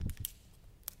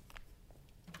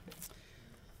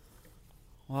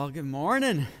Well, good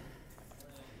morning.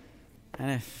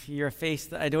 And if you're a face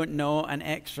that I don't know, an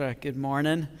extra good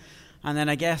morning. And then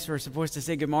I guess we're supposed to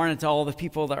say good morning to all the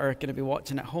people that are going to be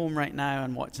watching at home right now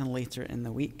and watching later in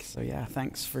the week. So yeah,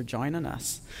 thanks for joining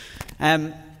us.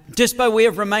 Just by way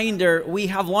of reminder, we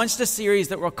have launched a series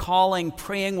that we're calling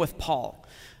Praying with Paul.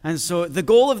 And so the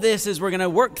goal of this is we're going to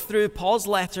work through Paul's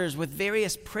letters with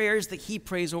various prayers that he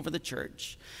prays over the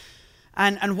church.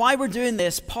 And why we're doing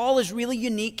this, Paul is really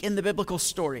unique in the biblical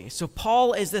story. So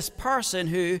Paul is this person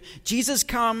who, Jesus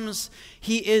comes,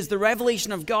 he is the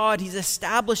revelation of God, he's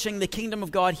establishing the kingdom of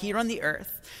God here on the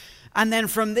earth. And then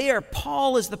from there,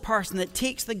 Paul is the person that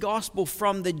takes the gospel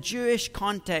from the Jewish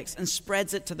context and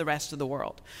spreads it to the rest of the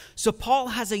world. So Paul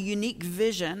has a unique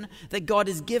vision that God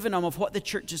has given him of what the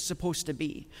church is supposed to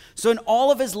be. So in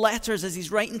all of his letters, as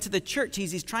he's writing to the church,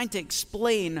 he's trying to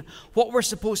explain what we're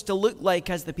supposed to look like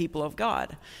as the people of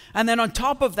God. And then on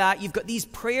top of that, you've got these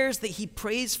prayers that he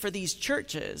prays for these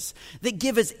churches that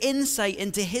give us insight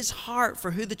into his heart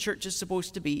for who the church is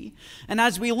supposed to be. And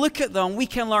as we look at them, we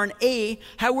can learn, A,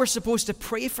 how we're supposed to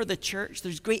pray for the church.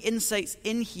 There's great insights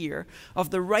in here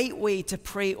of the right way to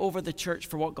pray over the church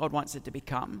for what God wants it to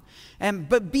become.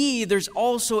 But B, there's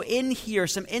also in here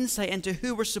some insight into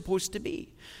who we're supposed to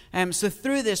be. So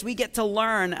through this, we get to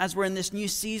learn, as we're in this new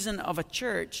season of a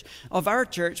church, of our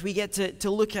church, we get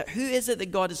to look at who is it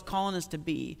that God is calling us to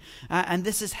be. And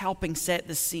this is helping set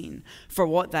the scene for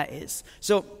what that is.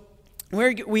 So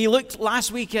we looked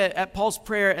last week at Paul's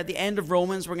prayer at the end of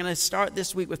Romans. We're going to start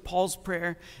this week with Paul's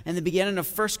prayer in the beginning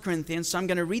of 1 Corinthians. So I'm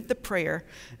going to read the prayer,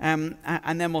 and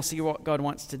then we'll see what God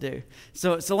wants to do.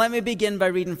 So let me begin by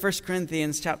reading 1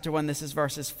 Corinthians chapter 1. This is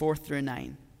verses 4 through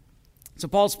 9. So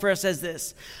Paul's prayer says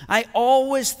this: I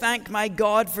always thank my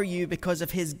God for you because of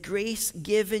his grace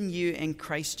given you in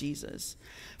Christ Jesus.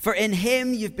 For in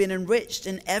him you've been enriched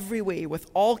in every way with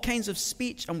all kinds of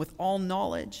speech and with all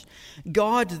knowledge,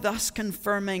 God thus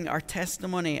confirming our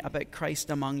testimony about Christ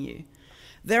among you.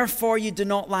 Therefore you do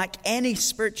not lack any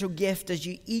spiritual gift as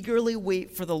you eagerly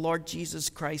wait for the Lord Jesus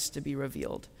Christ to be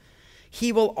revealed.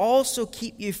 He will also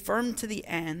keep you firm to the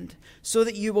end, so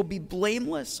that you will be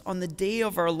blameless on the day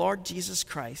of our Lord Jesus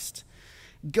Christ.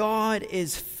 God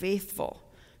is faithful,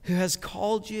 who has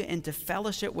called you into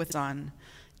fellowship with his Son,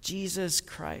 Jesus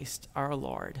Christ our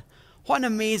Lord. What an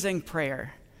amazing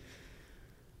prayer.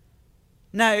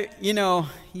 Now,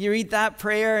 you read that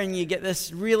prayer and you get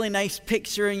this really nice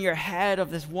picture in your head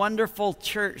of this wonderful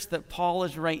church that Paul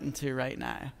is writing to right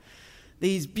now.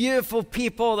 These beautiful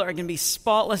people that are going to be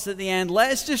spotless at the end.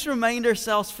 Let's just remind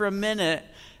ourselves for a minute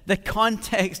the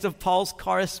context of Paul's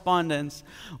correspondence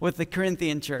with the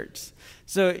Corinthian church.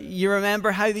 So you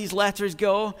remember how these letters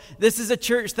go? This is a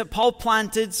church that Paul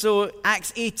planted. So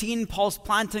Acts 18, Paul's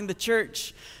planting the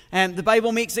church. And the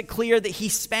Bible makes it clear that he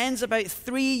spends about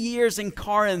 3 years in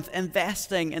Corinth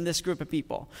investing in this group of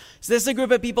people. So this is a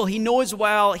group of people he knows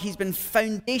well. He's been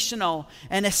foundational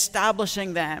in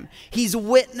establishing them. He's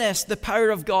witnessed the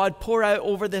power of God pour out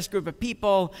over this group of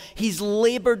people. He's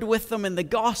labored with them in the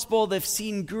gospel. They've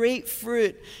seen great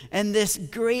fruit in this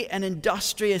great and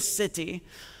industrious city.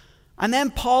 And then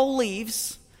Paul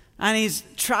leaves, and he's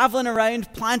traveling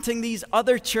around planting these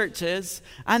other churches,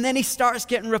 and then he starts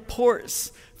getting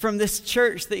reports from this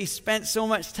church that he spent so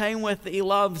much time with, that he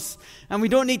loves. And we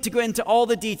don't need to go into all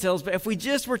the details, but if we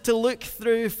just were to look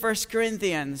through 1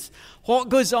 Corinthians, what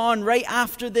goes on right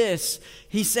after this?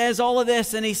 He says all of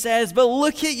this, and he says, but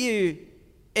look at you.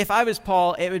 If I was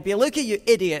Paul, it would be, look at you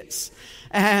idiots.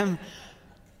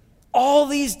 All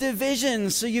these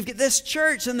divisions. So you've got this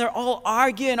church and they're all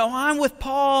arguing. Oh, I'm with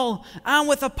Paul. I'm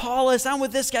with Apollos. I'm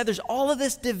with this guy. There's all of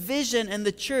this division in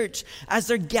the church as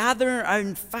they're gathering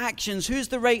around factions. Who's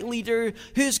the right leader?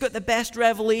 Who's got the best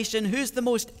revelation? Who's the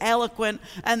most eloquent?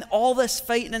 And all this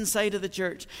fighting inside of the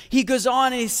church. He goes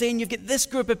on and he's saying you've got this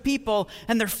group of people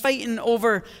and they're fighting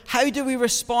over how do we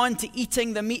respond to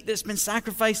eating the meat that's been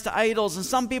sacrificed to idols. And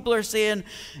some people are saying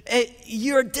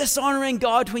you're dishonoring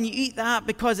God when you eat that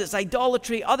because it's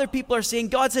idolatry. Other people are saying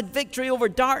God's had victory over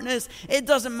darkness. It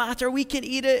doesn't matter. We can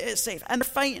eat it. It's safe. And they're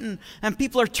fighting. And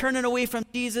people are turning away from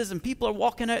Jesus. And people are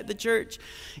walking out of the church.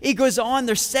 He goes on.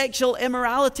 There's sexual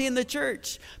immorality in the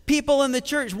church. People in the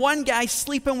church. One guy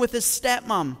sleeping with his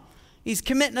stepmom. He's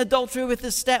committing adultery with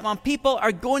his stepmom. People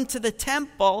are going to the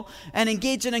temple and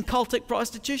engaging in cultic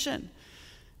prostitution.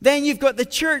 Then you've got the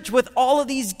church with all of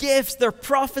these gifts. They're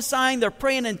prophesying, they're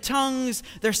praying in tongues,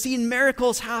 they're seeing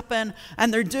miracles happen,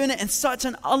 and they're doing it in such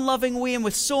an unloving way and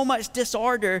with so much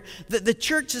disorder that the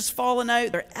church has fallen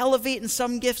out. They're elevating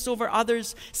some gifts over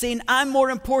others, saying, I'm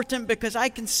more important because I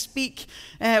can speak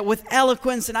with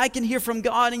eloquence and I can hear from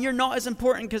God, and you're not as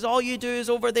important because all you do is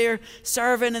over there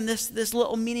serving in this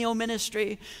little menial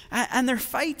ministry. And they're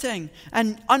fighting.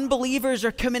 And unbelievers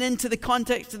are coming into the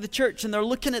context of the church, and they're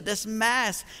looking at this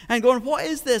mess and going, what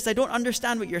is this? I don't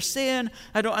understand what you're saying.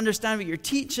 I don't understand what you're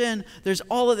teaching. There's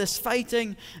all of this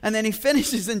fighting. And then he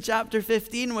finishes in chapter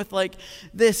 15 with like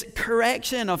this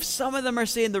correction of some of them are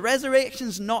saying the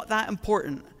resurrection's not that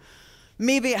important.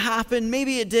 Maybe it happened,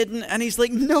 maybe it didn't. And he's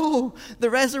like, no, the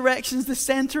resurrection's the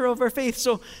center of our faith.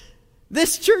 So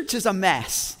this church is a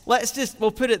mess.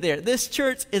 We'll put it there. This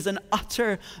church is an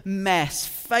utter mess,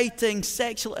 fighting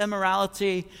sexual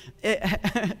immorality,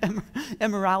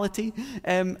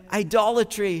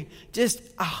 idolatry, just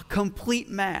a complete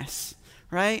mess,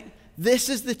 right? This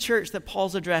is the church that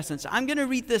Paul's addressing. So I'm going to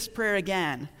read this prayer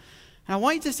again. And I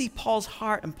want you to see Paul's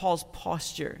heart and Paul's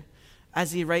posture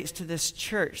as he writes to this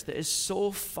church that is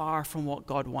so far from what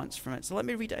God wants from it. So let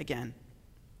me read it again.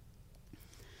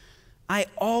 I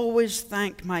always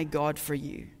thank my God for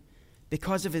you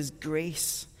because of his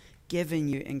grace given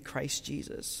you in Christ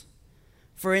Jesus.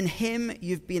 For in him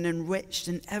you've been enriched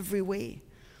in every way,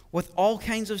 with all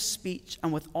kinds of speech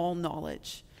and with all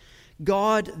knowledge,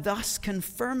 God thus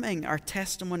confirming our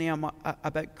testimony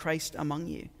about Christ among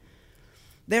you.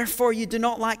 Therefore you do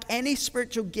not lack any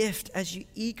spiritual gift as you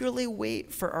eagerly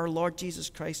wait for our Lord Jesus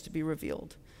Christ to be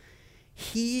revealed.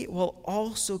 He will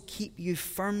also keep you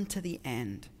firm to the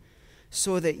end,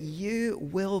 so that you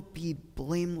will be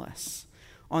blameless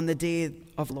on the day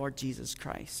of Lord Jesus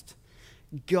Christ.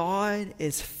 God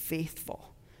is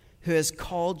faithful, who has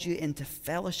called you into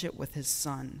fellowship with his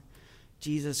Son,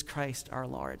 Jesus Christ our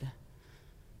Lord.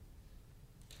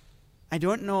 I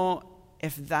don't know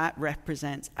if that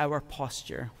represents our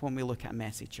posture when we look at a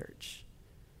messy church.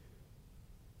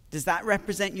 Does that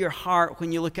represent your heart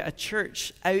when you look at a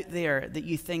church out there that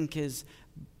you think is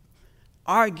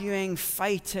arguing,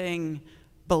 fighting,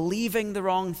 believing the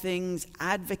wrong things,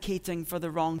 advocating for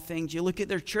the wrong things? You look at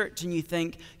their church and you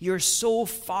think, you're so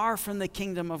far from the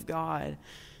kingdom of God.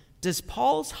 Does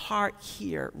Paul's heart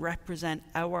here represent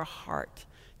our heart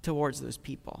towards those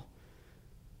people?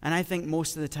 And I think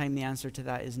most of the time the answer to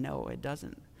that is no, it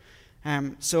doesn't.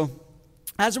 So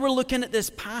as we're looking at this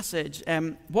passage,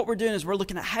 what we're doing is we're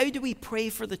looking at how do we pray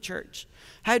for the church?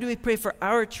 How do we pray for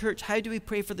our church? How do we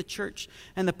pray for the church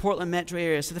in the Portland metro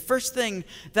area? So the first thing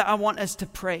that I want us to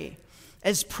pray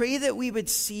is pray that we would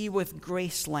see with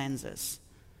grace lenses.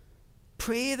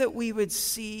 Pray that we would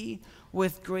see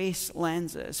with grace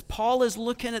lenses. Paul is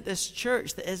looking at this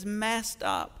church that is messed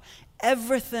up.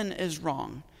 Everything is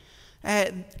wrong.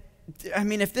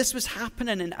 If this was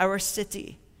happening in our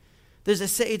city, there's a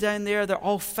city down there, they're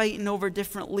all fighting over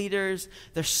different leaders,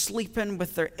 they're sleeping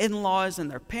with their in-laws and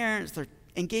their parents, they're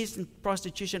engaged in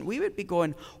prostitution, we would be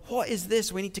going, what is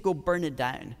this? We need to go burn it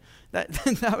down.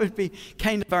 That would be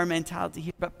kind of our mentality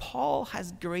here. But Paul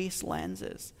has grace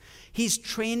lenses. He's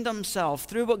trained himself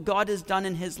through what God has done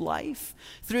in his life,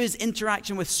 through his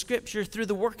interaction with Scripture, through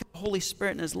the work of the Holy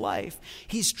Spirit in his life.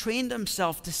 He's trained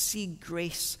himself to see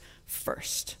grace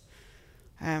first.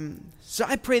 So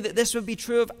I pray that this would be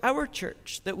true of our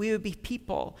church, that we would be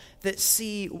people that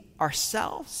see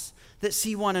ourselves, that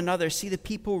see one another, see the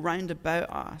people round about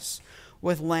us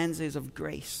with lenses of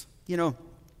grace. You know,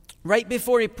 right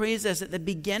before he prays this at the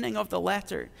beginning of the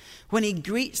letter, when he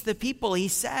greets the people, he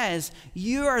says,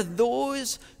 you are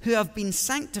those who have been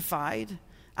sanctified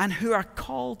and who are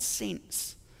called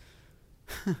saints.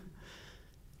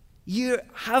 You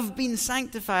have been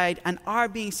sanctified and are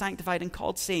being sanctified and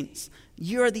called saints.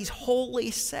 You are these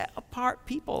holy, set-apart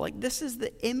people. Like, this is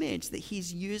the image that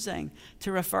he's using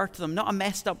to refer to them. Not a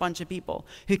messed up bunch of people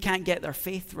who can't get their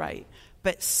faith right,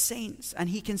 but saints. And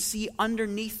he can see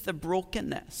underneath the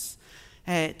brokenness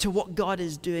to what God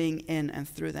is doing in and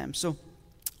through them. So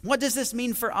what does this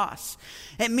mean for us?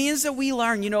 It means that we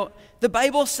learn, the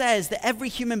Bible says that every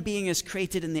human being is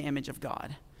created in the image of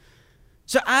God.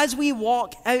 So as we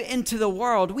walk out into the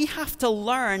world, we have to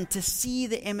learn to see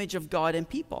the image of God in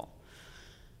people.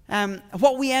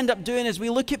 What we end up doing is we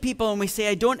look at people and we say,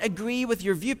 I don't agree with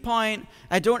your viewpoint.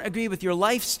 I don't agree with your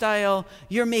lifestyle.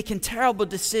 You're making terrible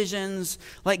decisions.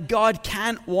 Like, God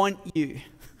can't want you.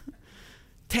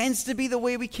 tends to be the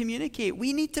way we communicate.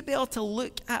 We need to be able to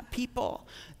look at people,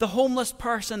 the homeless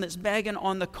person that's begging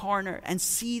on the corner, and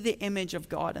see the image of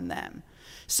God in them.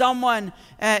 Someone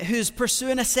who's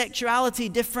pursuing a sexuality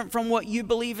different from what you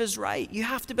believe is right. You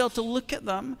have to be able to look at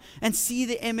them and see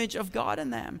the image of God in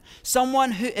them.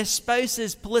 Someone who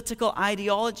espouses political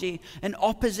ideology in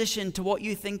opposition to what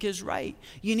you think is right.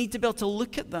 You need to be able to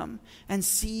look at them and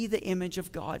see the image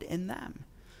of God in them.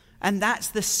 And that's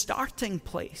the starting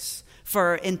place for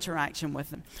our interaction with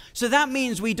them. So that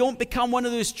means we don't become one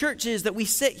of those churches that we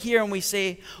sit here and we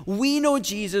say, we know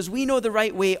Jesus, we know the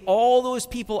right way. All those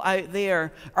people out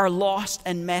there are lost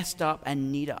and messed up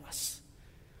and need us.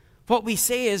 What we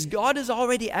say is God is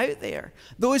already out there.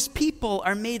 Those people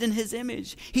are made in his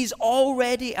image. He's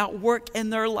already at work in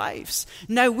their lives.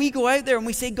 Now we go out there and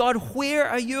we say, God, where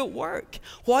are you at work?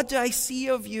 What do I see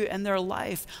of you in their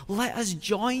life? Let us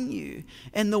join you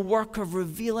in the work of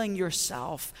revealing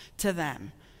yourself to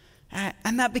them.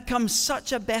 And that becomes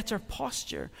such a better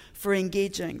posture for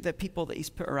engaging the people that he's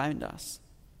put around us.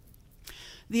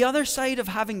 The other side of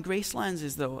having grace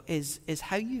lenses, though, is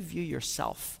how you view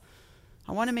yourself.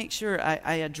 I want to make sure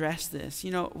I address this.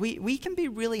 You know, we can be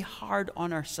really hard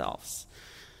on ourselves.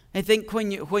 I think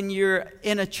when you're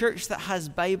in a church that has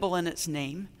Bible in its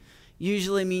name,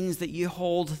 usually means that you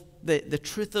hold the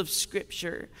truth of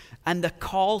Scripture and the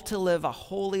call to live a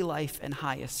holy life in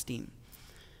high esteem.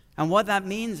 And what that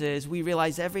means is we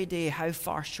realize every day how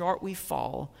far short we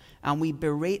fall, and we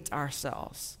berate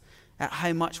ourselves at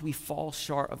how much we fall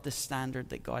short of the standard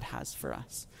that God has for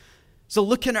us. So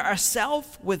looking at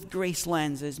ourselves with grace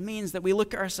lenses means that we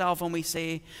look at ourselves and we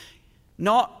say,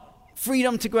 not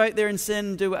freedom to go out there and sin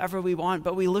and do whatever we want,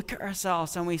 but we look at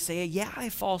ourselves and we say, yeah, I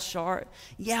fall short.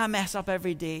 Yeah, I mess up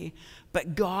every day.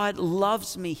 But God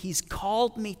loves me. He's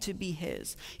called me to be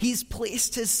his. He's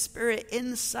placed his Spirit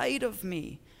inside of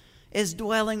me, is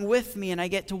dwelling with me, and I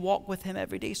get to walk with him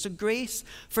every day. So grace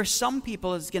for some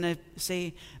people is going to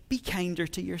say, be kinder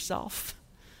to yourself.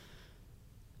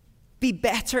 Be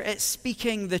better at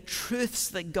speaking the truths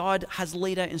that God has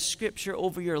laid out in Scripture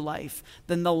over your life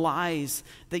than the lies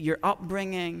that your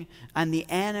upbringing and the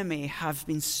enemy have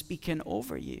been speaking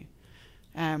over you.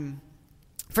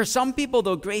 For some people,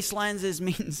 though, grace lenses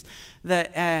means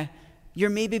that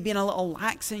you're maybe being a little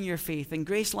lax in your faith. And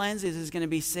grace lenses is going to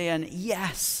be saying,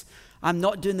 yes, I'm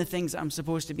not doing the things that I'm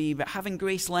supposed to be. But having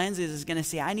grace lenses is going to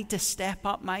say, I need to step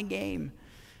up my game.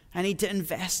 I need to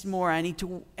invest more. I need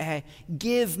to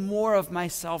give more of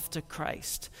myself to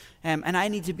Christ. And I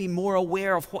need to be more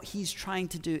aware of what he's trying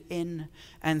to do in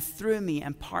and through me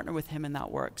and partner with him in that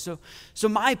work. So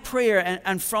my prayer,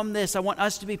 and from this, I want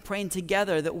us to be praying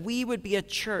together that we would be a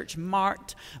church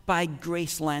marked by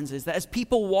grace lenses. That as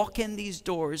people walk in these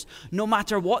doors, no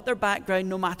matter what their background,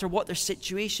 no matter what their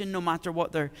situation, no matter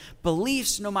what their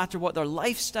beliefs, no matter what their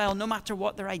lifestyle, no matter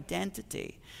what their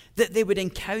identity, that they would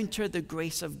encounter the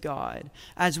grace of God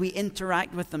as we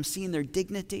interact with them, seeing their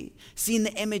dignity, seeing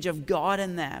the image of God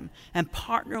in them, and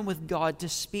partnering with God to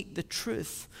speak the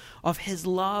truth of his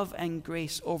love and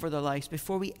grace over their lives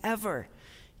before we ever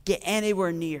get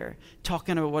anywhere near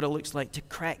talking about what it looks like to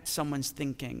correct someone's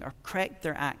thinking or correct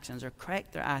their actions or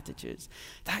correct their attitudes.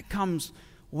 That comes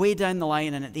way down the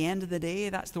line, and at the end of the day,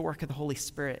 that's the work of the Holy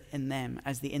Spirit in them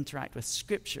as they interact with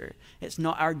Scripture. It's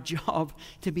not our job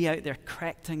to be out there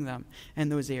correcting them in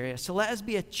those areas. So let us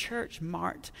be a church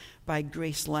marked by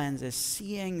grace lenses,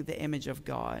 seeing the image of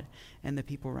God in the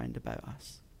people round about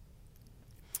us.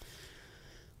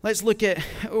 Let's look at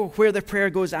where the prayer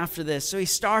goes after this. So he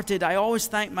started, I always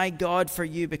thank my God for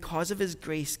you because of his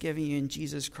grace given you in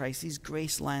Jesus Christ, these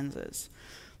grace lenses.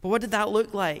 But what did that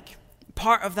look like?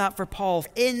 Part of that for Paul,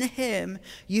 in him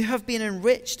you have been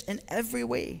enriched in every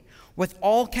way, with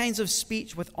all kinds of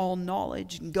speech, with all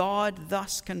knowledge, God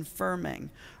thus confirming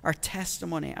our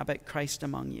testimony about Christ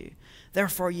among you.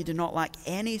 Therefore you do not lack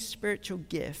any spiritual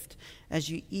gift as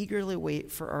you eagerly wait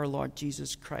for our Lord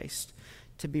Jesus Christ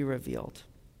to be revealed.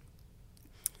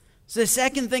 So the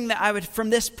second thing that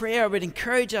from this prayer, I would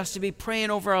encourage us to be praying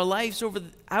over our lives, over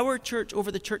our church,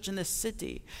 over the church in this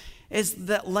city, is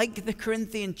that like the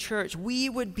Corinthian church, we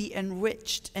would be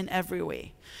enriched in every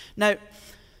way. Now,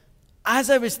 as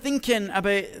I was thinking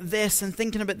about this and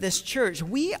thinking about this church,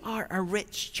 we are a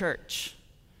rich church.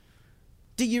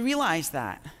 Do you realize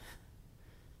that?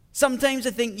 Sometimes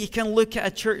I think you can look at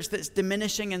a church that's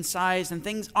diminishing in size and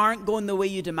things aren't going the way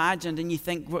you'd imagined, and you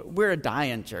think, we're a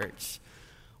dying church.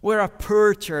 We're a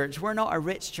poor church. We're not a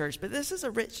rich church. But this is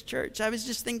a rich church. I was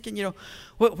just thinking,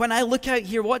 when I look out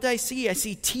here, what do I see? I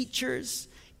see teachers,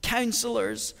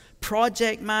 counselors,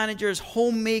 project managers,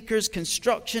 homemakers,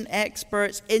 construction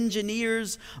experts,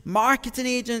 engineers, marketing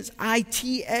agents,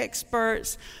 IT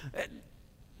experts.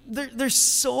 There's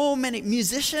so many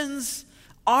musicians,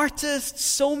 artists,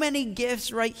 so many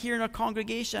gifts right here in our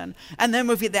congregation. And then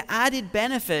we've got the added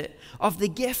benefit of the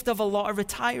gift of a lot of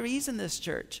retirees in this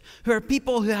church, who are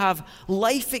people who have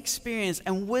life experience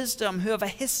and wisdom, who have a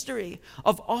history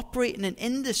of operating in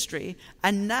industry,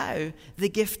 and now the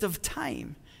gift of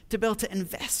time to be able to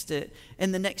invest it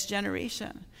in the next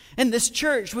generation. In this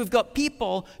church, we've got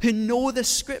people who know the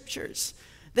scriptures.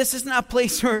 This isn't a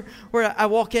place where I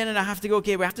walk in and I have to go,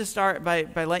 okay, we have to start by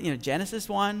letting, Genesis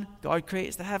 1, God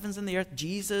creates the heavens and the earth.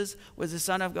 Jesus was the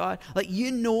Son of God. Like,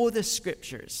 you know the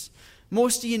scriptures.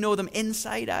 Most of you know them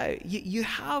inside out. You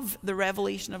have the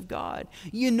revelation of God.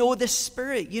 You know the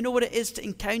Spirit. You know what it is to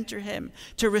encounter Him,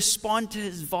 to respond to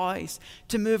His voice,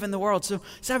 to move in the world. So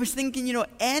I was thinking,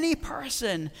 any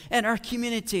person in our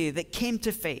community that came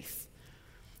to faith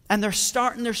and they're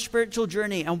starting their spiritual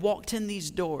journey and walked in these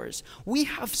doors, we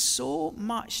have so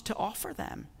much to offer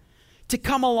them. To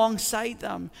come alongside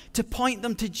them, to point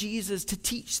them to Jesus, to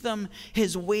teach them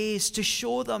His ways, to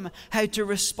show them how to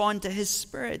respond to His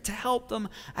Spirit, to help them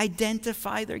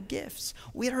identify their gifts.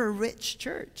 We're a rich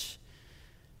church.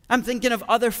 I'm thinking of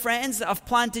other friends that have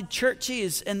planted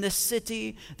churches in this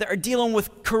city that are dealing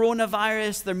with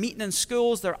coronavirus. They're meeting in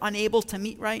schools. They're unable to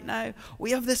meet right now.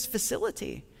 We have this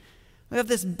facility. We have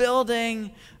this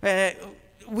building.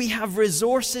 We have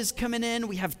resources coming in.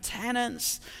 We have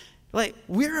tenants. Like,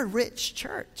 we're a rich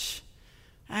church.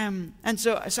 And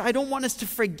so I don't want us to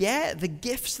forget the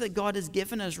gifts that God has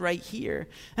given us right here.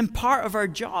 And part of our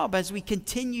job as we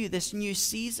continue this new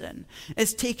season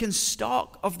is taking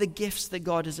stock of the gifts that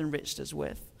God has enriched us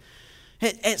with.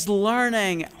 It's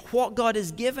learning what God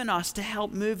has given us to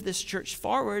help move this church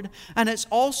forward. And it's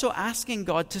also asking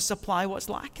God to supply what's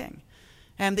lacking.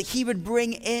 And that He would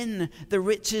bring in the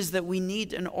riches that we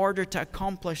need in order to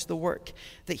accomplish the work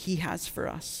that He has for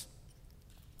us.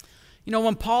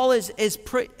 When Paul is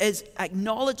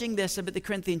acknowledging this about the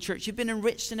Corinthian church, you've been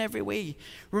enriched in every way.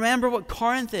 Remember what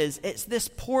Corinth is. It's this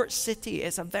port city.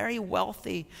 It's a very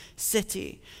wealthy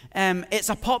city. It's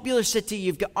a popular city.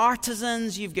 You've got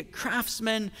artisans, you've got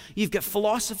craftsmen, you've got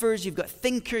philosophers, you've got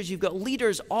thinkers, you've got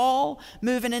leaders all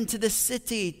moving into the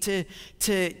city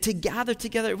to gather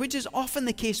together, which is often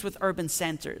the case with urban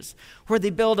centers, where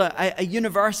they build a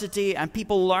university and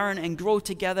people learn and grow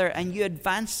together and you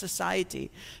advance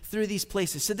society through these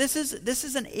places. So this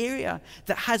is an area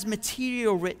that has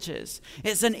material riches.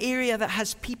 It's an area that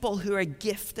has people who are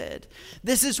gifted.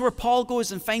 This is where Paul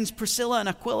goes and finds Priscilla and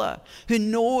Aquila, who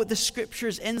know the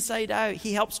scriptures inside out.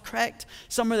 He helps correct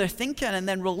some of their thinking and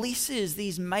then releases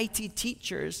these mighty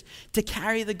teachers to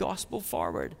carry the gospel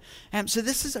forward. So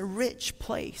this is a rich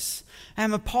place.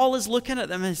 And Paul is looking at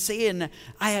them and saying,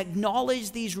 I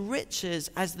acknowledge these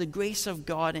riches as the grace of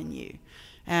God in you.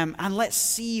 And let's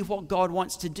see what God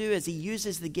wants to do as He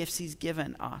uses the gifts He's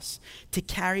given us to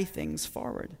carry things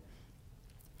forward.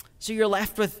 So you're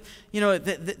left with,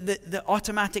 the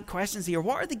automatic questions here.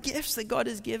 What are the gifts that God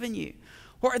has given you?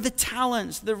 What are the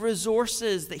talents, the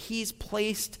resources that He's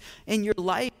placed in your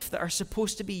life that are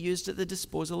supposed to be used at the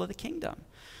disposal of the kingdom?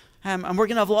 And we're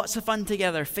going to have lots of fun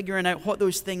together figuring out what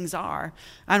those things are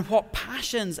and what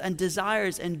passions and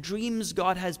desires and dreams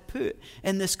God has put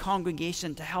in this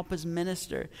congregation to help us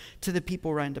minister to the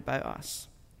people round about us.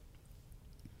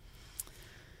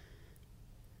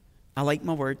 I like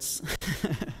my words.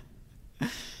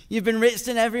 You've been enriched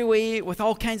in every way with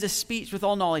all kinds of speech, with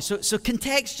all knowledge. So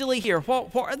contextually here,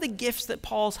 what are the gifts that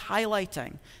Paul's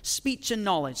highlighting? Speech and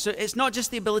knowledge. So it's not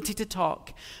just the ability to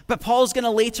talk, but Paul's going to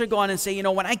later go on and say,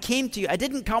 when I came to you, I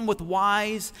didn't come with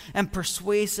wise and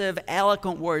persuasive,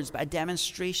 eloquent words, but a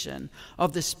demonstration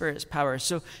of the Spirit's power.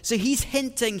 So he's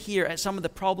hinting here at some of the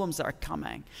problems that are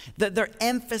coming, that they're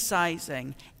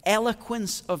emphasizing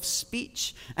eloquence of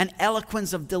speech and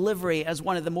eloquence of delivery as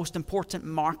one of the most important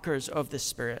markers of the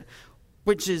Spirit,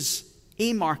 which is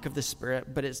a mark of the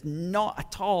Spirit, but it's not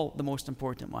at all the most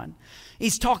important one.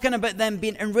 He's talking about them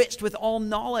being enriched with all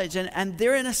knowledge, and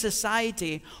they're in a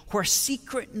society where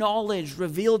secret knowledge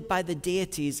revealed by the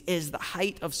deities is the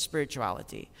height of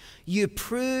spirituality. You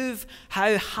prove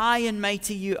how high and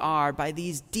mighty you are by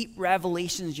these deep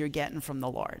revelations you're getting from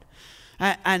the Lord.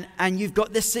 And you've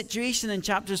got this situation in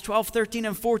chapters 12, 13,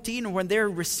 and 14 when they're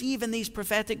receiving these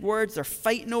prophetic words. They're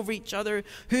fighting over each other.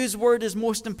 Whose word is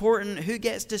most important? Who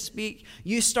gets to speak?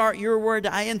 You start your word.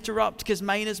 I interrupt because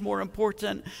mine is more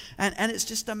important. And it's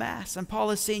just a mess. And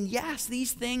Paul is saying, yes,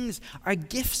 these things are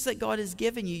gifts that God has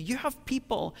given you. You have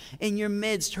people in your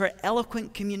midst who are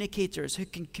eloquent communicators who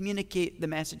can communicate the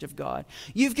message of God.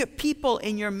 You've got people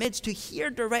in your midst who hear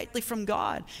directly from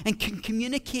God and can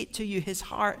communicate to you his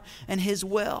heart and his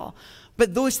will.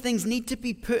 But those things need to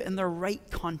be put in the right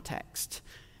context.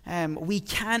 We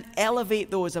can't elevate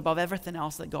those above everything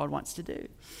else that God wants to do.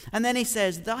 And then he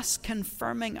says, thus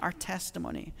confirming our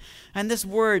testimony. And this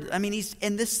word, I mean, he's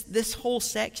in this whole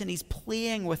section, he's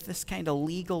playing with this kind of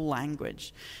legal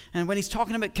language. And when he's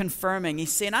talking about confirming,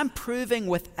 he's saying, I'm proving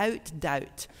without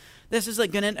doubt. This is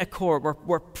like going into court.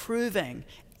 We're proving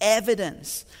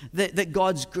evidence that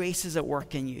God's grace is at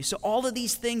work in you. So all of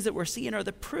these things that we're seeing are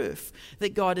the proof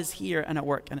that God is here and at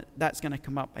work. And that's going to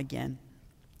come up again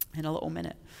in a little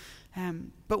minute.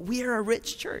 But we are a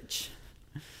rich church.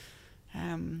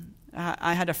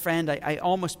 I had a friend, I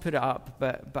almost put it up,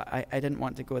 but I didn't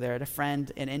want to go there. I had a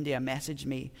friend in India message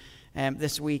me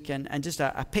this week and just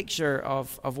a picture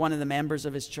of one of the members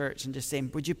of his church and just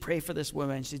saying, would you pray for this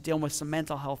woman? She's dealing with some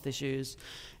mental health issues.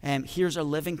 Here's her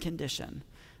living condition.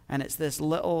 And it's this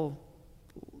little,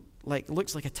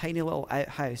 looks like a tiny little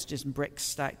outhouse, just bricks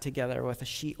stacked together with a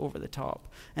sheet over the top.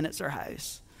 And it's her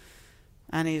house.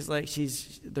 And he's like,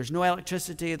 there's no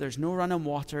electricity, there's no running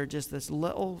water, just this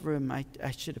little room. I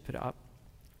should have put it up.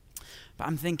 But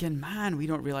I'm thinking, man, we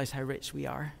don't realize how rich we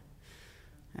are.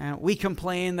 We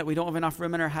complain that we don't have enough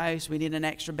room in our house. We need an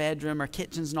extra bedroom. Our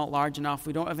kitchen's not large enough.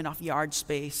 We don't have enough yard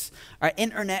space. Our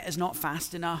internet is not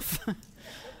fast enough.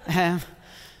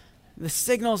 The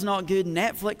signal's not good.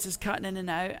 Netflix is cutting in and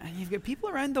out. And you've got people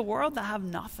around the world that have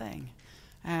nothing.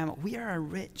 We are a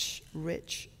rich,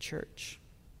 rich church.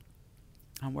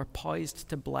 And we're poised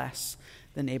to bless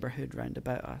the neighborhood round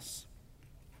about us.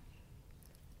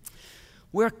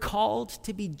 We're called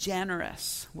to be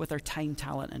generous with our time,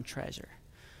 talent, and treasure.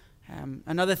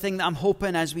 Another thing that I'm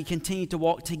hoping as we continue to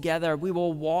walk together, we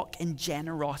will walk in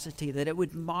generosity, that it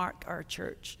would mark our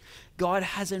church. God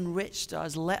has enriched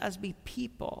us. Let us be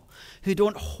people who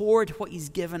don't hoard what he's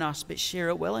given us, but share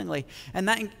it willingly. And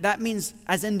that means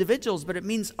as individuals, but it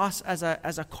means us as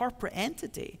a corporate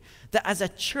entity, that as a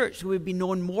church, we would be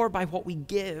known more by what we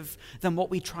give than what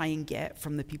we try and get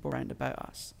from the people around about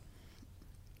us.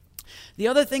 The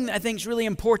other thing that I think is really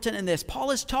important in this,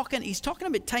 Paul is he's talking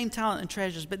about time, talent, and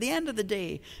treasures, but at the end of the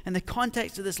day, in the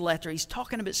context of this letter, he's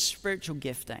talking about spiritual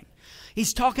gifting.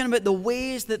 He's talking about the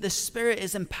ways that the Spirit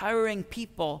is empowering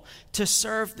people to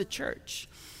serve the church.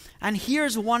 And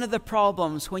here's one of the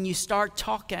problems when you start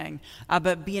talking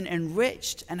about being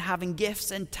enriched and having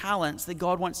gifts and talents that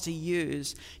God wants to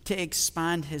use to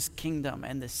expand his kingdom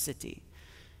in this city.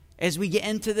 As we get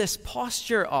into this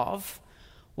posture of,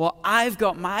 well, I've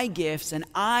got my gifts and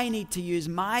I need to use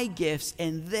my gifts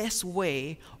in this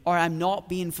way or I'm not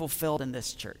being fulfilled in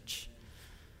this church.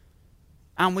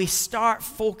 And we start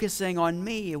focusing on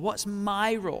me. What's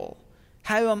my role?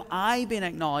 How am I being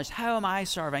acknowledged? How am I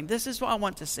serving? This is what I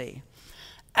want to say.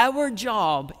 Our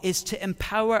job is to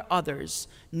empower others,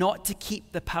 not to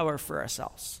keep the power for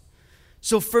ourselves.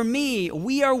 So for me,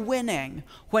 we are winning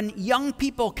when young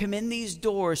people come in these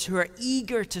doors who are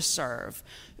eager to serve.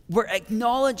 We're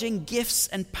acknowledging gifts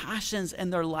and passions in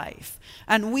their life.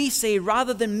 And we say,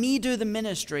 rather than me do the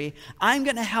ministry, I'm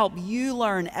going to help you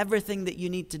learn everything that you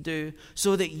need to do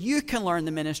so that you can learn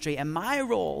the ministry. And my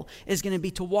role is going to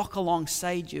be to walk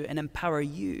alongside you and empower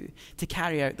you to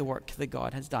carry out the work that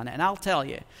God has done. And I'll tell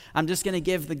you, I'm just going to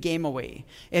give the game away.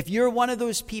 If you're one of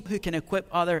those people who can equip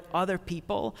other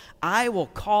people, I will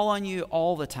call on you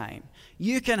all the time.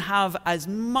 You can have as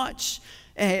much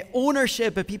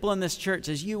ownership of people in this church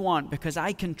as you want, because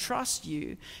I can trust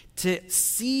you to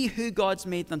see who God's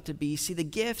made them to be, see the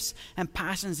gifts and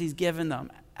passions he's given them.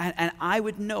 And I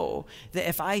would know that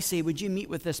if I say, would you meet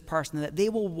with this person, that they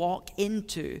will walk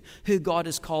into who God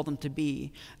has called them to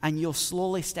be, and you'll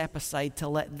slowly step aside to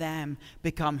let them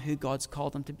become who God's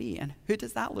called them to be. And who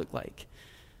does that look like?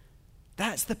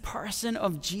 That's the person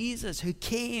of Jesus, who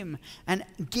came and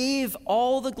gave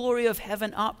all the glory of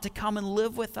heaven up to come and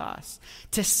live with us,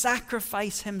 to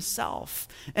sacrifice himself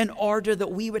in order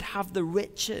that we would have the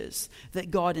riches that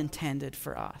God intended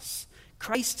for us.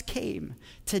 Christ came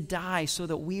to die so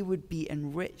that we would be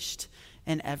enriched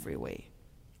in every way.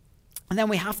 And then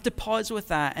we have to pause with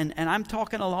that, and I'm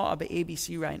talking a lot about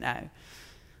ABC right now.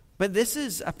 But this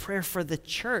is a prayer for the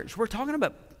church. We're talking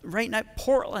about right now,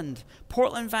 Portland,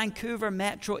 Vancouver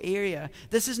metro area.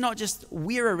 This is not just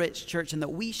we're a rich church and that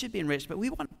we should be enriched, but we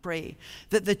want to pray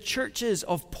that the churches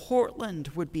of Portland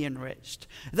would be enriched.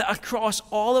 That across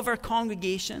all of our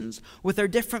congregations, with our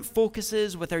different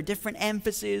focuses, with our different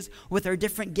emphases, with our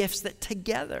different gifts, that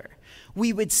together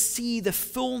we would see the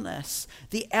fullness,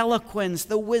 the eloquence,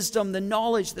 the wisdom, the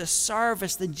knowledge, the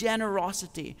service, the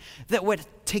generosity that would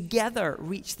together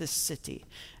reach this city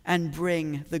and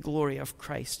bring the glory of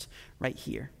Christ right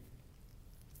here.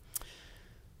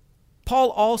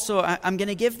 Paul also, I'm going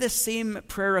to give this same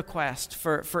prayer request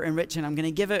for enriching. I'm going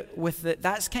to give it with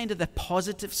that's kind of the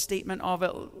positive statement of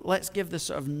it. Let's give the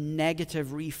sort of negative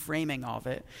reframing of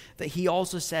it that he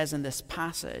also says in this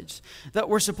passage, that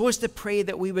we're supposed to pray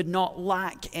that we would not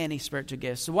lack any spiritual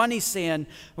gifts. So one,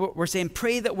 we're saying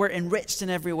pray that we're enriched in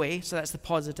every way. So that's the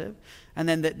positive. And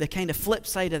then the kind of flip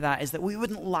side of that is that we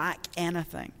wouldn't lack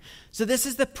anything. So this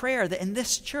is the prayer, that in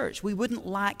this church we wouldn't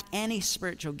lack any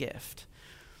spiritual gift.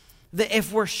 That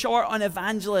if we're short on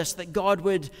evangelists, that God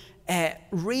would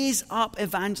raise up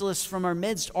evangelists from our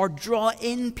midst, or draw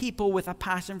in people with a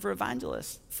passion for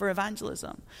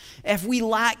evangelism. If we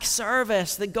lack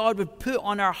service, that God would put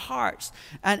on our hearts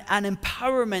an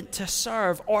empowerment to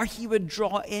serve, or he would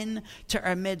draw in to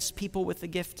our midst people with the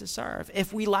gift to serve.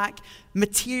 If we lack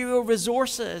material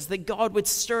resources, that God would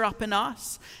stir up in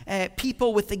us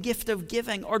people with the gift of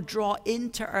giving, or draw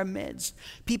into our midst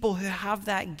people who have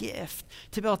that gift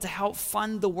to be able to help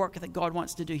fund the work that God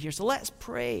wants to do here. So let's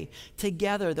pray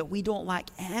together that we don't lack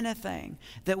anything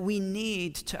that we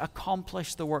need to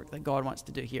accomplish the work that God wants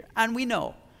to do here. And we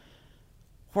know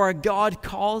where God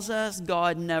calls us,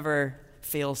 God never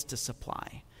fails to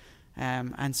supply.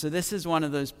 And so this is one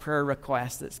of those prayer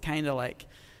requests that's kind of like,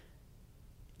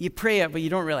 you pray it, but you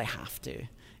don't really have to.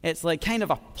 It's like kind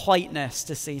of a politeness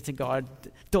to say to God,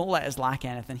 don't let us lack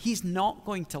anything. He's not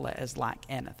going to let us lack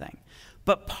anything.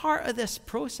 But part of this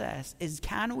process is,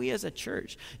 can we as a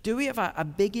church, do we have a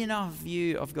big enough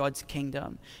view of God's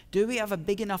kingdom? Do we have a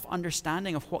big enough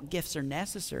understanding of what gifts are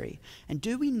necessary? And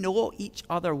do we know each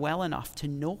other well enough to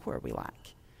know where we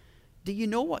lack? Do you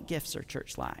know what gifts our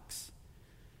church lacks?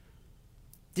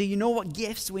 Do you know what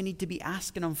gifts we need to be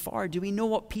asking him for? Do we know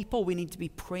what people we need to be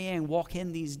praying walk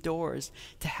in these doors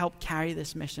to help carry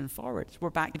this mission forward?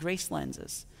 We're back to grace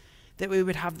lenses. That we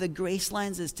would have the grace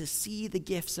lenses to see the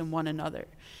gifts in one another,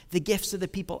 the gifts of the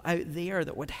people out there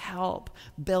that would help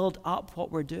build up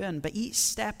what we're doing. But each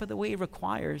step of the way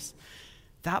requires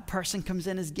that person comes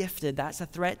in as gifted. That's a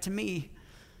threat to me.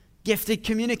 Gifted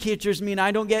communicators mean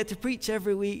I don't get to preach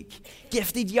every week.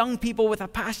 Gifted young people with a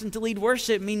passion to lead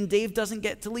worship mean Dave doesn't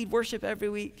get to lead worship every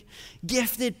week.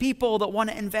 Gifted people that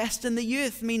want to invest in the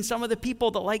youth mean some of the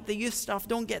people that like the youth stuff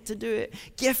don't get to do it.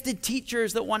 Gifted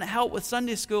teachers that want to help with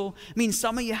Sunday school mean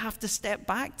some of you have to step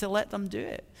back to let them do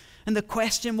it. And the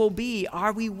question will be,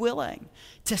 are we willing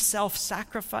to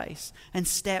self-sacrifice and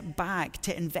step back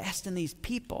to invest in these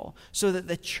people so that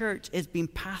the church is being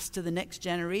passed to the next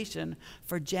generation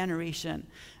for generation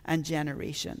and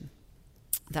generation?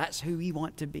 That's who we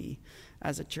want to be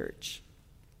as a church.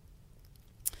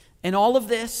 In all of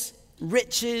this,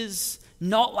 riches,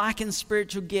 not lacking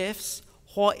spiritual gifts,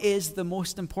 what is the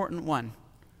most important one?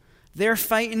 They're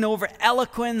fighting over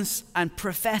eloquence and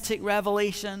prophetic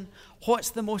revelation. What's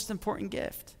the most important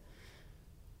gift?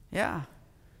 Yeah.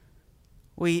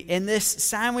 In this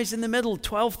sandwich in the middle,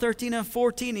 12, 13, and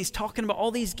 14, he's talking about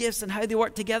all these gifts and how they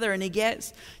work together. And he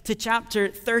gets to chapter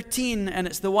 13, and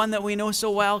it's the one that we know so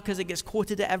well because it gets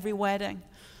quoted at every wedding.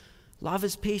 Love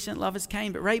is patient, love is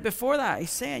kind. But right before that,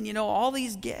 he's saying, all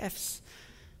these gifts,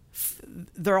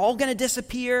 they're all going to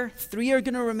disappear. 3 are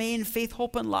going to remain: faith,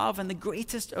 hope, and love. And the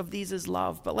greatest of these is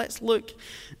love. But let's look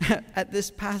at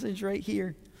this passage right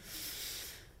here.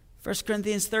 1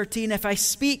 Corinthians 13, if I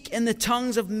speak in the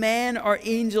tongues of men or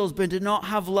angels but do not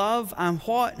have love, I'm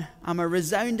what? I'm a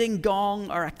resounding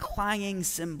gong or a clanging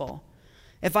cymbal.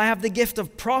 If I have the gift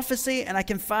of prophecy and I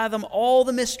can fathom all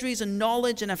the mysteries and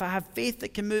knowledge, and if I have faith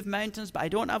that can move mountains but I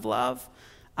don't have love,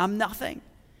 I'm nothing.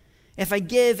 If I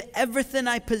give everything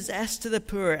I possess to the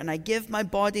poor and I give my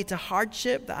body to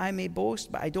hardship that I may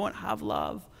boast, but I don't have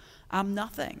love, I'm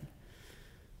nothing.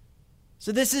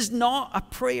 So this is not a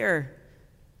prayer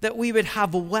that we would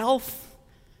have wealth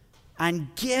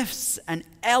and gifts and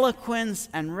eloquence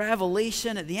and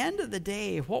revelation. At the end of the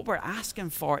day, what we're asking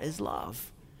for is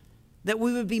love. That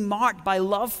we would be marked by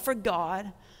love for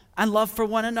God and love for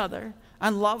one another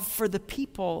and love for the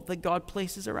people that God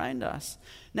places around us.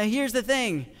 Now here's the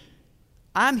thing.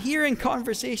 I'm hearing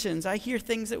conversations. I hear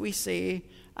things that we say.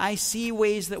 I see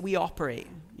ways that we operate,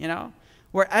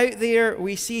 We're out there.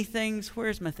 We see things.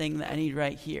 Where's my thing that I need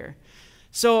right here?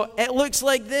 So it looks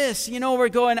like this. We're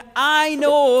going, I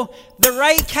know the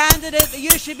right candidate that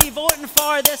you should be voting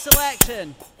for this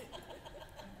election.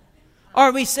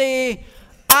 Or we say,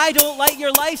 I don't like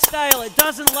your lifestyle. It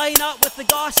doesn't line up with the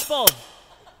gospel.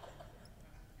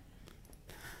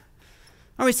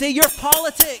 Or we say, your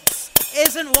politics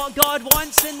isn't what God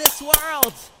wants in this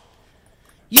world.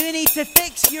 You need to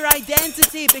fix your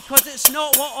identity because it's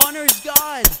not what honors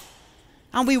God.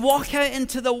 And we walk out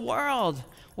into the world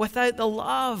without the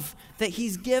love that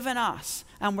he's given us.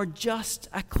 And we're just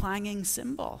a clanging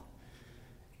cymbal.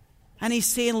 And he's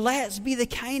saying, let's be the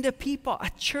kind of people,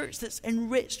 a church that's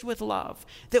enriched with love,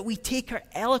 that we take our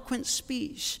eloquent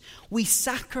speech, we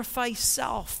sacrifice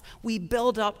self, we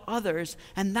build up others,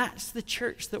 and that's the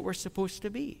church that we're supposed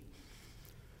to be.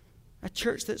 A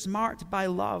church that's marked by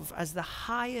love as the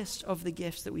highest of the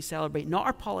gifts that we celebrate, not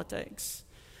our politics,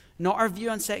 not our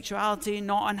view on sexuality,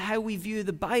 not on how we view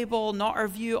the Bible, not our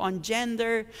view on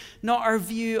gender, not our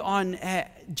view on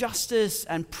justice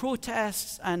and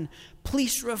protests and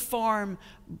police reform,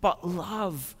 but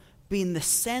love being the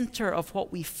center of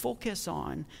what we focus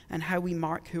on and how we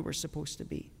mark who we're supposed to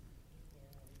be.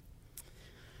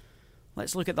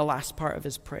 Let's look at the last part of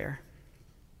his prayer.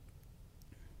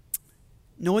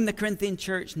 Knowing the Corinthian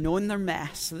church, knowing their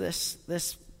mess,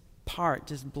 this part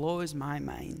just blows my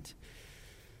mind.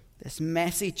 This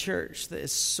messy church that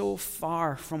is so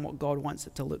far from what God wants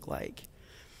it to look like.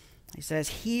 He says,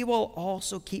 he will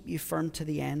also keep you firm to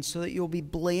the end so that you'll be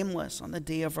blameless on the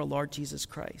day of our Lord Jesus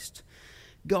Christ.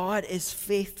 God is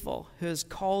faithful, who has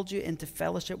called you into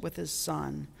fellowship with his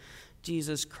Son,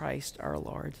 Jesus Christ our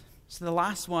Lord. So the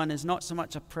last one is not so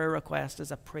much a prayer request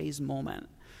as a praise moment.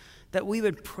 That we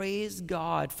would praise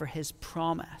God for his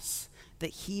promise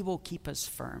that he will keep us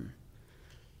firm.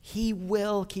 He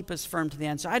will keep us firm to the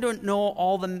end. So I don't know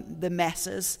all the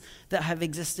messes that have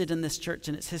existed in this church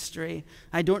in its history.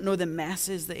 I don't know the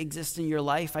messes that exist in your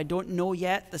life. I don't know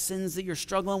yet the sins that you're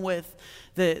struggling with,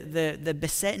 the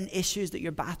besetting issues that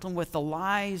you're battling with, the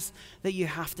lies that you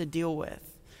have to deal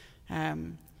with.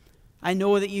 I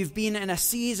know that you've been in a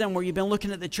season where you've been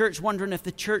looking at the church wondering if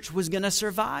the church was going to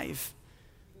survive.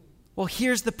 Well,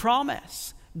 here's the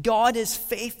promise. God is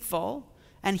faithful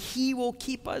and he will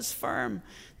keep us firm.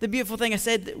 The beautiful thing I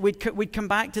said, we'd come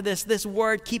back to this. This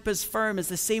word, keep us firm, is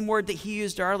the same word that he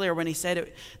used earlier when he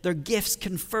said their gifts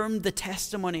confirmed the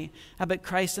testimony about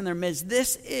Christ in their midst.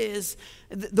 This is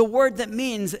the word that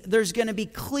means there's going to be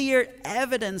clear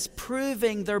evidence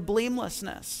proving their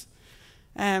blamelessness.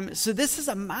 So this is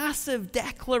a massive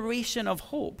declaration of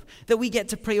hope that we get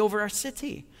to pray over our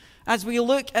city. As we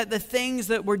look at the things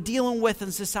that we're dealing with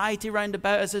in society round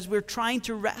about us, as we're trying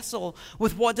to wrestle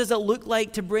with what does it look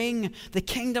like to bring the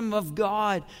kingdom of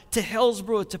God to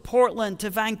Hillsborough, to Portland, to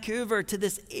Vancouver, to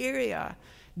this area,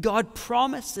 God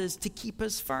promises to keep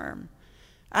us firm.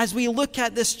 As we look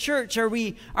at this church, are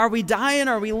we dying?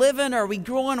 Are we living? Are we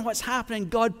growing? What's happening?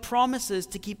 God promises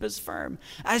to keep us firm.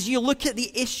 As you look at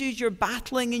the issues you're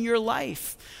battling in your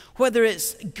life, whether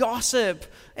it's gossip,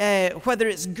 whether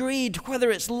it's greed,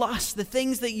 whether it's lust, the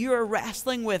things that you are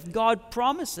wrestling with, God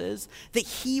promises that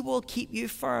he will keep you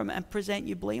firm and present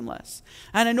you blameless.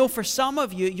 And I know for some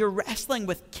of you, you're wrestling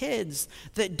with kids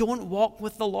that don't walk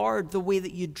with the Lord the way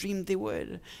that you dreamed they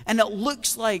would. And it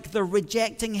looks like they're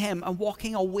rejecting him and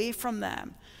walking away from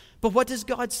them. But what does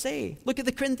God say? Look at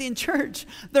the Corinthian church.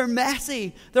 They're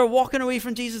messy. They're walking away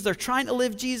from Jesus. They're trying to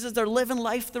live Jesus. They're living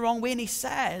life the wrong way. And he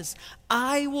says,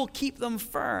 I will keep them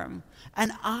firm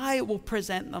and I will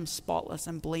present them spotless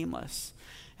and blameless.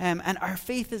 And our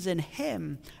faith is in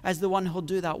him as the one who'll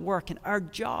do that work. And our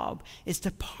job is to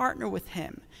partner with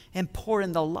him and pour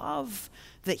in the love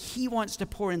that he wants to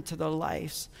pour into their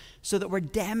lives so that we're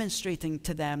demonstrating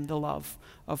to them the love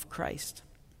of Christ.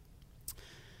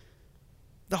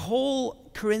 The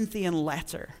whole Corinthian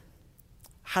letter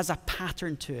has a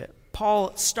pattern to it.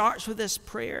 Paul starts with this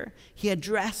prayer. He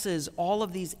addresses all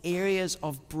of these areas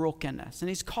of brokenness, and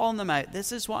he's calling them out.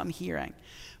 This is what I'm hearing.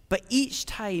 But each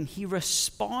time he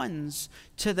responds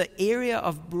to the area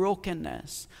of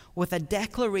brokenness with a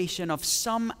declaration of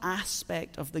some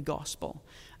aspect of the gospel.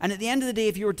 And at the end of the day,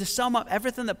 if you were to sum up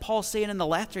everything that Paul's saying in the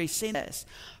letter, he's saying this: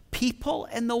 people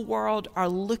in the world are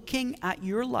looking at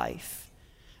your life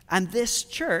and this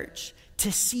church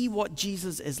to see what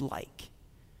Jesus is like.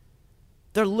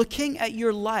 They're looking at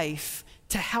your life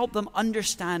to help them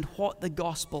understand what the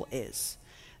gospel is.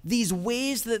 These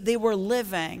ways that they were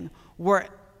living were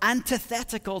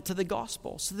antithetical to the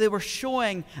gospel. So they were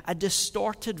showing a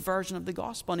distorted version of the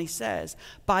gospel. And he says,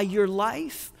 by your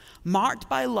life marked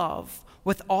by love,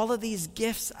 with all of these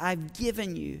gifts I've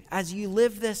given you, as you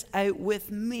live this out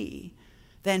with me,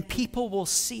 then people will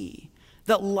see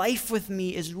That life with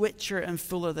me is richer and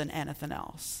fuller than anything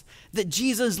else. That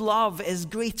Jesus' love is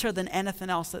greater than anything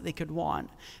else that they could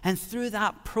want. And through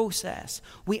that process,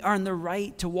 we earn the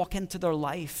right to walk into their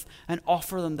life and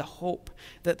offer them the hope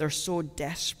that they're so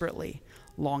desperately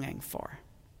longing for.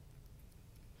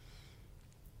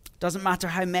 Doesn't matter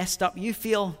how messed up you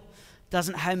feel.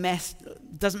 Doesn't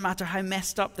matter how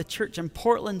messed up the church in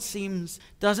Portland seems.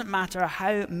 Doesn't matter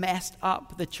how messed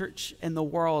up the church in the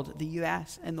world, the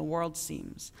U.S. in the world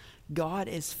seems. God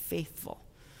is faithful.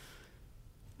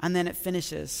 And then it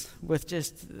finishes with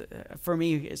just, for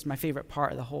me, it's my favorite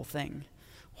part of the whole thing.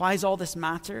 Why does all this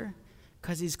matter?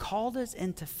 Because he's called us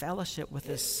into fellowship with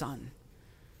his Son.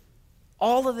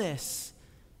 All of this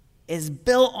is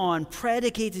built on,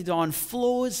 predicated on,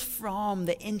 flows from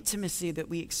the intimacy that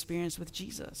we experience with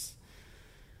Jesus.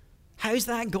 How's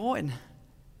that going?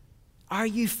 Are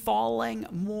you falling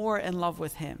more in love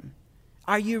with him?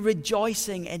 Are you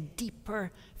rejoicing in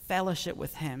deeper fellowship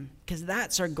with him? Because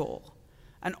that's our goal.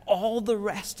 And all the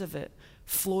rest of it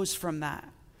flows from that.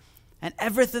 And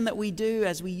everything that we do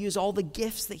as we use all the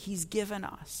gifts that he's given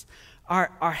us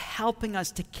are helping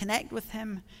us to connect with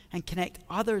him and connect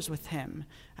others with him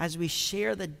as we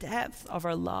share the depth of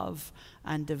our love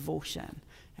and devotion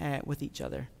with each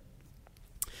other.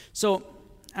 So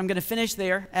I'm going to finish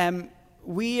there.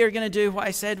 We are going to do what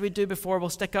I said we'd do before. We'll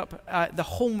stick up the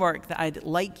homework that I'd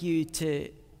like to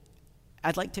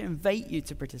invite you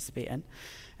to participate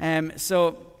in.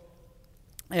 So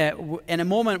in a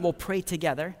moment, we'll pray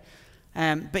together.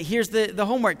 But here's the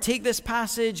homework. Take this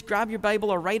passage, grab your Bible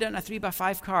or write it on a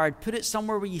 3x5 card, put it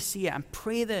somewhere where you see it, and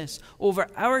pray this over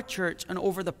our church and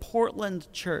over the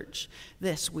Portland church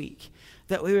this week.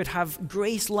 That we would have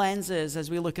grace lenses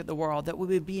as we look at the world, that we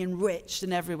would be enriched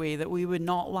in every way, that we would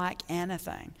not lack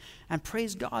anything. And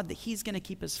praise God that he's going to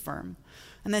keep us firm.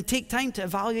 And then take time to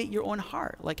evaluate your own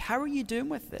heart. Like, how are you doing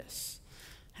with this?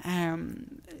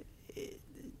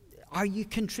 Are you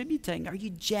contributing? Are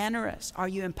you generous? Are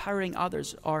you empowering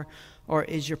others? Or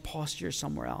is your posture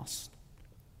somewhere else?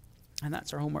 And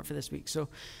that's our homework for this week. So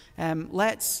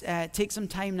let's take some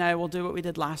time now. We'll do what we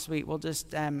did last week. We'll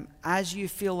just, as you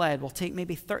feel led, we'll take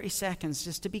maybe 30 seconds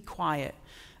just to be quiet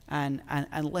and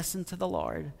listen to the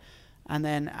Lord. And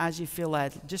then as you feel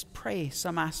led, just pray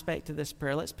some aspect of this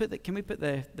prayer. Can we put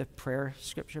the prayer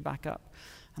scripture back up?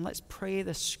 And let's pray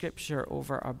the scripture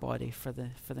over our body for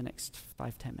the next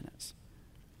 5-10 minutes.